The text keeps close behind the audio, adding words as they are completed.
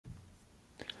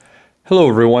Hello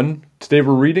everyone, today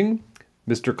we're reading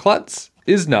Mr. Klutz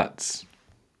is Nuts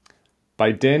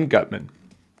by Dan Gutman.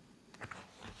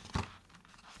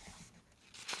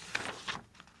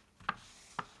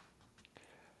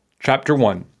 Chapter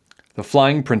 1, The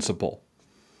Flying Principal.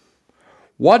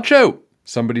 Watch out!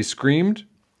 Somebody screamed.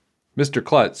 Mr.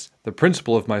 Klutz, the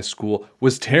principal of my school,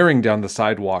 was tearing down the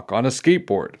sidewalk on a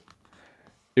skateboard.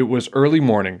 It was early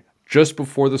morning, just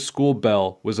before the school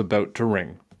bell was about to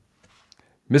ring.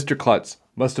 Mr. Klutz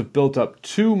must have built up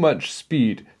too much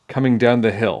speed coming down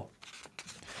the hill.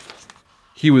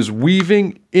 He was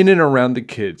weaving in and around the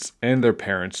kids and their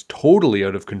parents, totally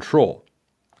out of control.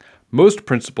 Most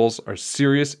principals are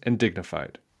serious and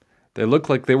dignified. They look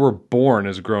like they were born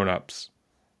as grown-ups.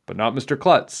 But not Mr.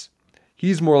 Klutz.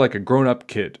 He's more like a grown-up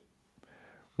kid.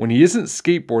 When he isn't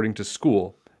skateboarding to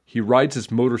school, he rides his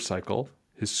motorcycle,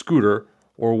 his scooter,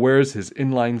 or wears his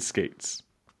inline skates.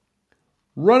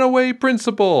 "Runaway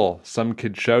principal!" some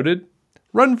kid shouted.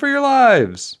 "Run for your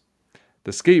lives!"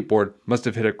 The skateboard must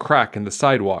have hit a crack in the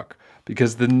sidewalk,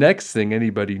 because the next thing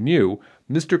anybody knew,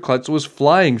 Mr. Klutz was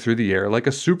flying through the air like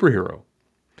a superhero.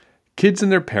 Kids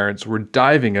and their parents were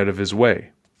diving out of his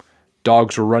way.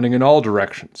 Dogs were running in all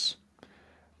directions.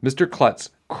 Mr. Klutz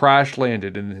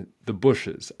crash-landed in the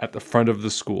bushes at the front of the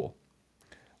school.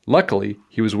 Luckily,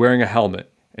 he was wearing a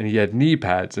helmet, and he had knee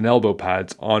pads and elbow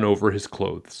pads on over his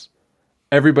clothes.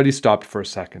 Everybody stopped for a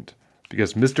second,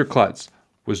 because Mr. Klutz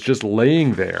was just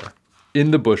laying there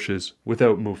in the bushes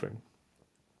without moving.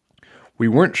 We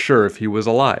weren't sure if he was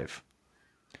alive.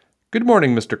 "Good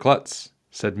morning, Mr. Klutz,"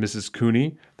 said Mrs.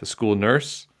 Cooney, the school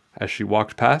nurse, as she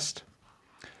walked past.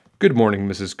 "Good morning,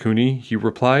 Mrs. Cooney," he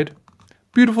replied.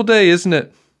 "Beautiful day, isn't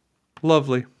it?"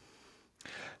 "Lovely."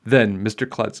 Then Mr.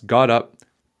 Klutz got up,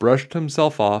 brushed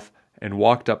himself off, and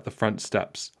walked up the front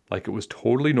steps like it was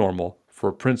totally normal for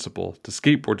a principal to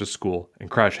skateboard to school and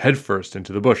crash headfirst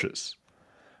into the bushes.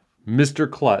 Mr.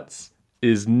 Klutz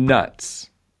is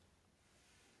nuts.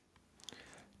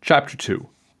 Chapter 2,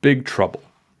 Big Trouble.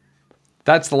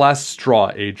 "That's the last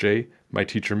straw, AJ, my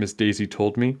teacher Miss Daisy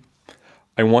told me.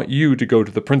 I want you to go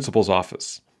to the principal's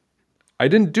office." "I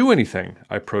didn't do anything,"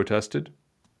 I protested.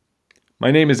 "My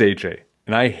name is AJ,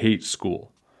 and I hate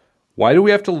school. Why do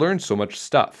we have to learn so much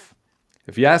stuff?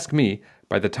 If you ask me,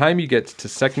 by the time you get to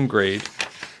second grade,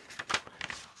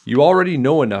 you already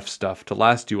know enough stuff to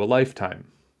last you a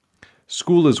lifetime.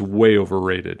 School is way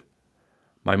overrated.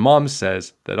 My mom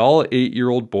says that all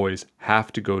 8-year-old boys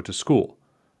have to go to school,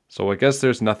 so I guess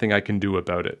there's nothing I can do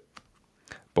about it.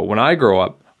 But when I grow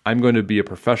up, I'm going to be a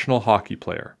professional hockey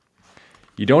player.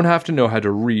 You don't have to know how to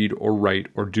read or write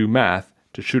or do math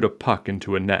to shoot a puck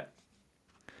into a net."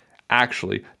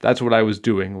 Actually, that's what I was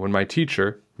doing when my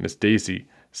teacher, Miss Daisy,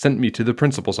 sent me to the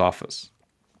principal's office.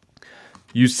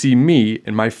 You see, me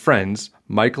and my friends,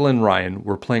 Michael and Ryan,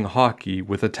 were playing hockey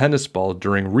with a tennis ball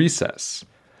during recess.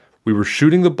 We were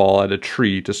shooting the ball at a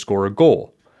tree to score a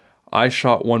goal. I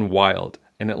shot one wild,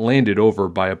 and it landed over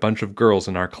by a bunch of girls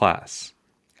in our class.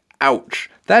 "Ouch!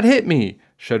 That hit me!"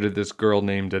 shouted this girl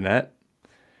named Annette.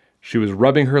 She was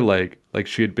rubbing her leg like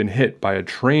she had been hit by a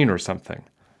train or something.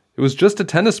 It was just a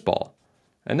tennis ball.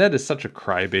 Annette is such a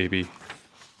crybaby.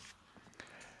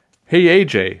 "Hey,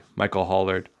 AJ," Michael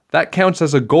hollered. "That counts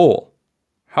as a goal."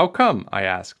 "How come?" I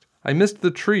asked. "I missed the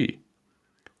tree."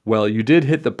 "Well, you did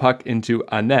hit the puck into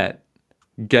a net.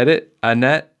 Get it? A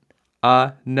net?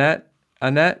 A net?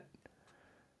 A net?"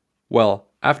 Well,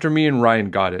 after me and Ryan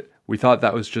got it, we thought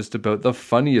that was just about the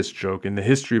funniest joke in the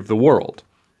history of the world.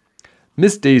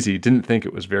 Miss Daisy didn't think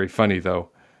it was very funny, though.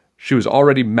 She was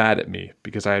already mad at me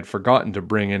because I had forgotten to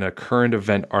bring in a current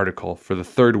event article for the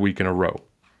 3rd week in a row.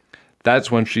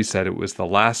 That's when she said it was the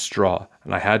last straw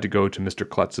and I had to go to Mr.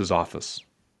 Klutz's office.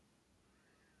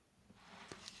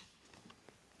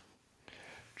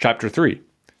 Chapter 3,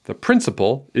 The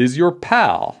Principal is Your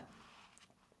Pal.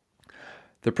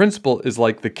 The principal is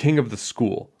like the king of the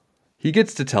school. He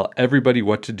gets to tell everybody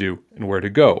what to do and where to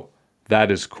go. That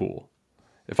is cool.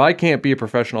 If I can't be a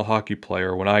professional hockey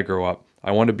player when I grow up, I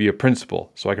want to be a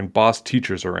principal so I can boss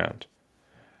teachers around.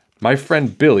 My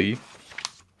friend Billy,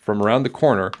 from around the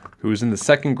corner, who was in the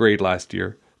 2nd grade last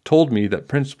year, told me that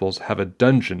principals have a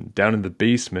dungeon down in the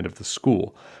basement of the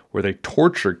school where they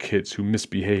torture kids who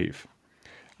misbehave.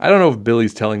 I don't know if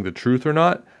Billy's telling the truth or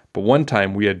not, but one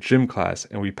time we had gym class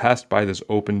and we passed by this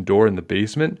open door in the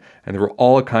basement and there were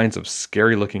all kinds of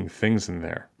scary looking things in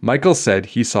there. Michael said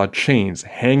he saw chains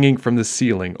hanging from the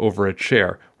ceiling over a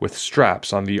chair with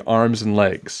straps on the arms and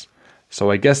legs. So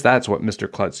I guess that's what Mr.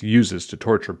 Klutz uses to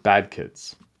torture bad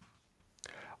kids.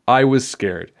 I was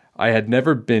scared. I had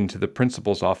never been to the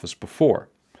principal's office before.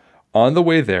 On the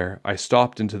way there, I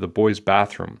stopped into the boys'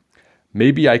 bathroom.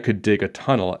 Maybe I could dig a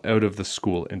tunnel out of the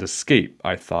school and escape,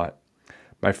 I thought.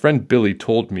 My friend Billy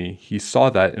told me he saw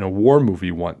that in a war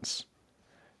movie once.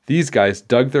 These guys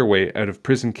dug their way out of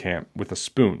prison camp with a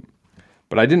spoon.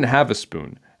 But I didn't have a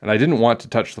spoon, and I didn't want to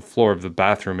touch the floor of the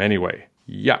bathroom anyway.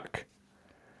 Yuck.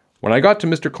 When I got to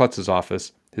Mr. Klutz's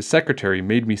office, his secretary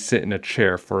made me sit in a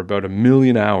chair for about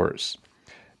 1,000,000 hours.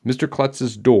 Mr.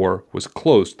 Klutz's door was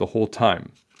closed the whole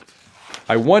time.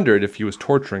 I wondered if he was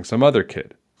torturing some other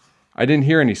kid. I didn't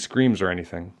hear any screams or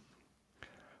anything.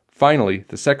 Finally,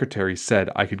 the secretary said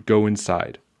I could go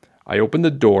inside. I opened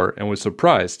the door and was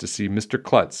surprised to see Mr.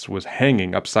 Klutz was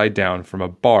hanging upside down from a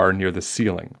bar near the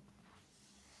ceiling.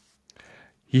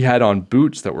 He had on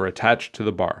boots that were attached to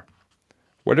the bar.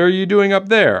 "What are you doing up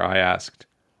there?" I asked.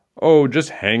 "Oh, just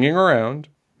hanging around,"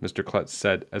 Mr. Klutz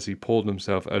said as he pulled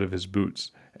himself out of his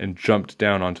boots and jumped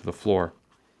down onto the floor.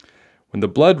 When the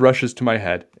blood rushes to my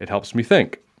head, it helps me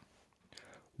think.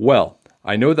 Well,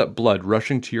 I know that blood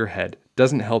rushing to your head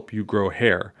doesn't help you grow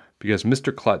hair, because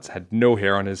Mr. Klutz had no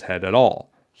hair on his head at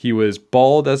all. He was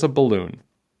bald as a balloon.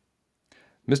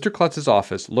 Mr. Klutz's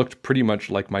office looked pretty much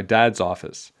like my dad's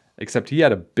office, except he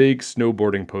had a big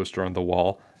snowboarding poster on the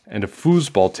wall and a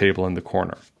foosball table in the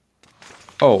corner.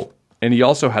 Oh, and he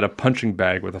also had a punching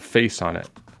bag with a face on it.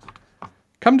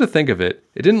 Come to think of it,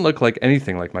 it didn't look like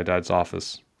anything like my dad's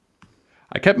office.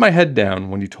 I kept my head down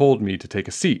when he told me to take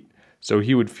a seat, so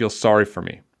he would feel sorry for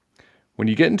me. When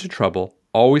you get into trouble,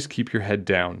 always keep your head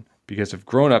down, because if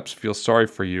grown-ups feel sorry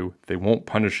for you, they won't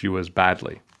punish you as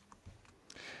badly.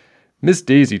 "Miss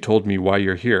Daisy told me why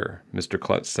you're here," Mr.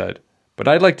 Klutz said, "but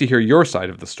I'd like to hear your side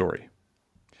of the story."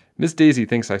 "Miss Daisy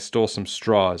thinks I stole some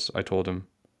straws," I told him.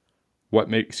 "What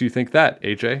makes you think that,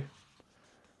 AJ?"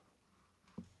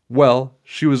 "Well,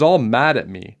 she was all mad at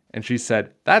me, and she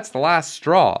said, 'That's the last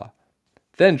straw.'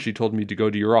 Then she told me to go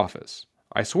to your office.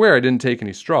 I swear I didn't take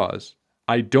any straws.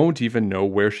 I don't even know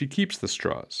where she keeps the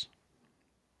straws."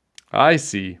 "I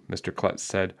see," Mr. Klutz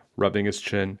said, rubbing his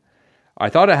chin. "I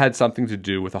thought it had something to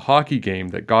do with a hockey game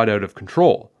that got out of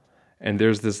control, and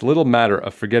there's this little matter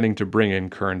of forgetting to bring in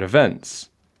current events."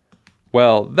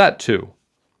 "Well, that too."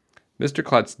 Mr.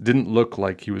 Klutz didn't look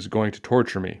like he was going to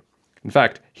torture me. In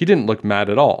fact, he didn't look mad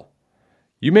at all.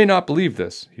 "You may not believe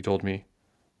this," he told me,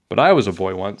 "but I was a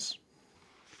boy once."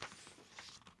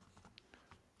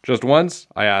 "Just once?"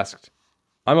 I asked.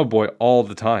 "I'm a boy all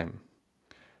the time."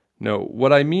 "No,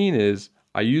 what I mean is,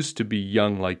 I used to be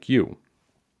young like you."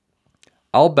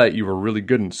 "I'll bet you were really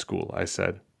good in school," I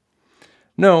said.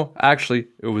 "No, actually,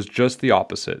 it was just the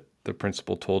opposite," the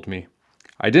principal told me.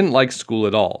 "I didn't like school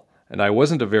at all, and I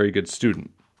wasn't a very good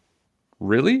student."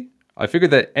 "Really? I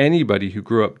figured that anybody who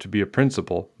grew up to be a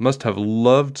principal must have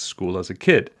loved school as a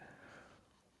kid.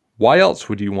 Why else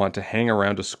would you want to hang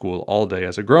around a school all day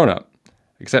as a grown-up?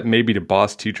 Except maybe to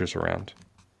boss teachers around."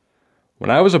 "When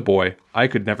I was a boy, I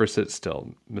could never sit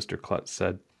still," Mr. Klutz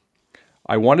said.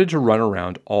 "I wanted to run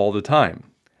around all the time.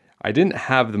 I didn't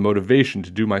have the motivation to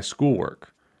do my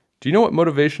schoolwork. Do you know what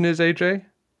motivation is, AJ?"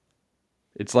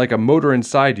 "It's like a motor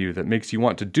inside you that makes you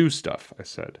want to do stuff," I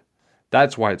said.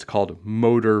 "That's why it's called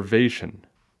motivation."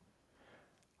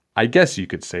 "I guess you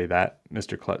could say that,"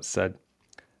 Mr. Klutz said.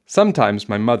 "Sometimes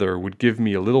my mother would give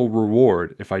me a little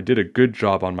reward if I did a good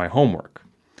job on my homework.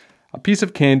 A piece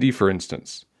of candy, for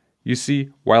instance. You see,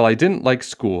 while I didn't like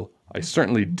school, I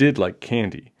certainly did like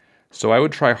candy, so I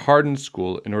would try hard in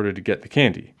school in order to get the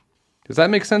candy. Does that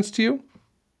make sense to you?"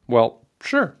 "Well,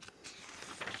 sure."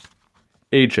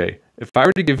 "AJ, if I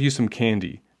were to give you some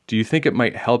candy, do you think it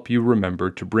might help you remember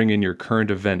to bring in your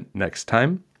current event next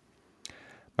time?"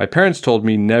 "My parents told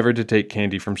me never to take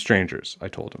candy from strangers," I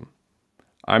told him.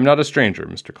 "I'm not a stranger,"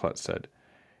 Mr. Klutz said.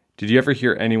 "Did you ever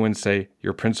hear anyone say,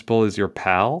 'Your principal is your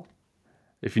pal'?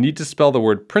 If you need to spell the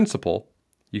word principal,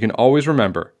 you can always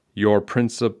remember, your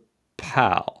principal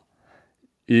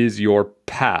is your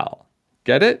pal.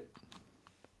 Get it?"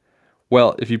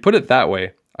 "Well, if you put it that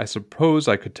way, I suppose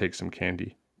I could take some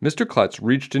candy." Mr. Klutz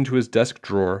reached into his desk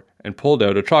drawer and pulled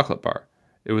out a chocolate bar.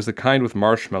 It was the kind with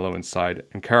marshmallow inside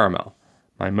and caramel.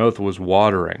 My mouth was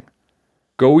watering.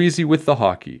 "Go easy with the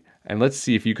hockey, and let's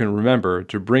see if you can remember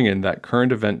to bring in that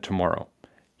current event tomorrow,"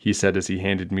 he said as he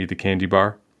handed me the candy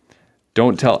bar.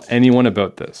 "Don't tell anyone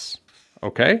about this,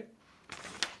 okay?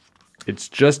 It's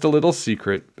just a little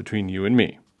secret between you and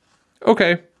me."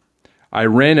 "Okay." I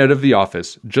ran out of the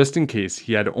office just in case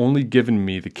he had only given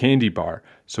me the candy bar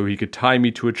so he could tie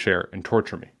me to a chair and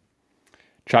torture me.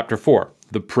 Chapter 4.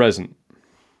 The Present.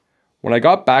 When I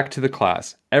got back to the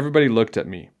class, everybody looked at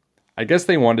me. I guess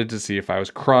they wanted to see if I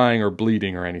was crying or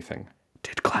bleeding or anything.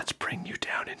 "Did Klutz bring you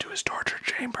down into his torture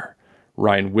chamber?"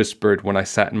 Ryan whispered when I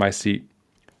sat in my seat.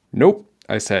 "Nope,"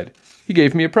 I said. He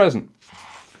gave me a present.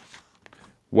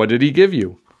 What did he give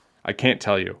you? I can't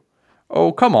tell you.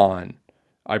 Oh, come on.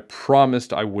 I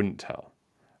promised I wouldn't tell.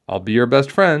 I'll be your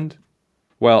best friend.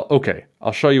 Well, okay,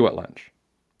 I'll show you at lunch.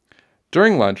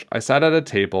 During lunch, I sat at a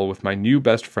table with my new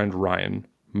best friend Ryan,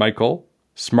 Michael,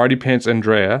 Smarty Pants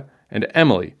Andrea, and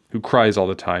Emily, who cries all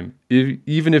the time,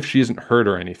 even if she isn't hurt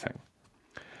or anything.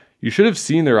 You should have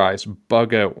seen their eyes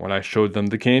bug out when I showed them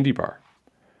the candy bar.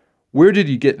 Where did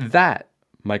you get that?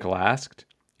 Michael asked.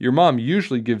 Your mom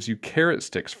usually gives you carrot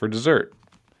sticks for dessert.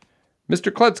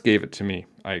 Mr. Klutz gave it to me,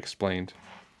 I explained.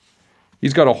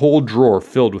 He's got a whole drawer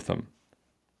filled with them.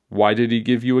 Why did he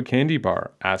give you a candy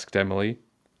bar? Asked Emily.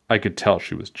 I could tell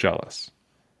she was jealous.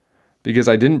 Because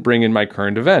I didn't bring in my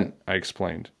current event, I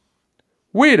explained.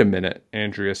 Wait a minute,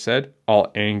 Andrea said,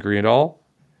 all angry and all.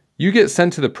 You get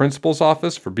sent to the principal's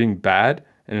office for being bad,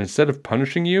 and instead of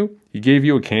punishing you, he gave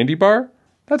you a candy bar?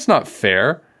 That's not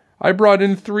fair. I brought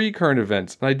in 3 current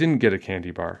events, and I didn't get a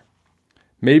candy bar.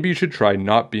 Maybe you should try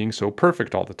not being so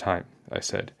perfect all the time, I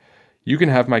said. You can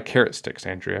have my carrot sticks,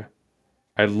 Andrea.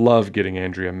 I love getting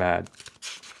Andrea mad.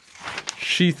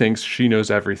 She thinks she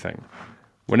knows everything.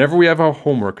 Whenever we have a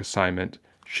homework assignment,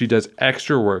 she does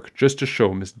extra work just to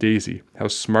show Miss Daisy how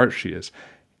smart she is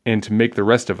and to make the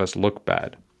rest of us look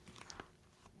bad.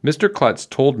 Mr. Klutz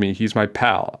told me he's my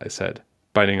pal, I said,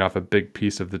 biting off a big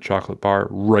piece of the chocolate bar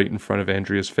right in front of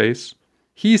Andrea's face.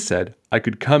 He said I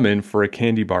could come in for a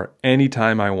candy bar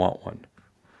anytime I want one.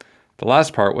 The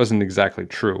last part wasn't exactly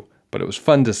true, but it was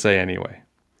fun to say anyway.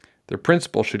 The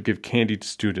principal should give candy to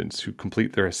students who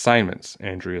complete their assignments,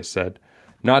 Andrea said,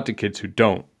 not to kids who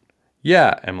don't.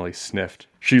 Yeah, Emily sniffed.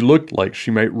 She looked like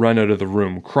she might run out of the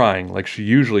room crying like she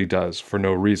usually does for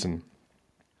no reason.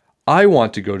 I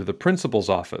want to go to the principal's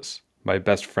office, my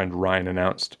best friend Ryan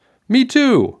announced. Me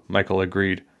too, Michael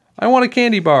agreed. I want a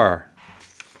candy bar.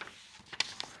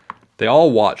 They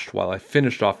all watched while I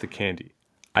finished off the candy.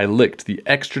 I licked the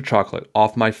extra chocolate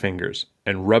off my fingers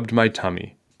and rubbed my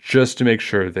tummy just to make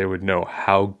sure they would know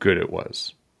how good it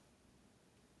was.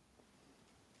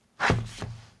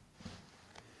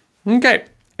 Okay,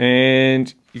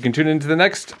 and you can tune into the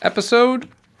next episode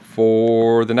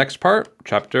for the next part,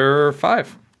 Chapter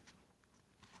 5.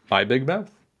 My Big Mouth.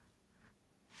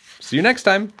 See you next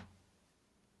time.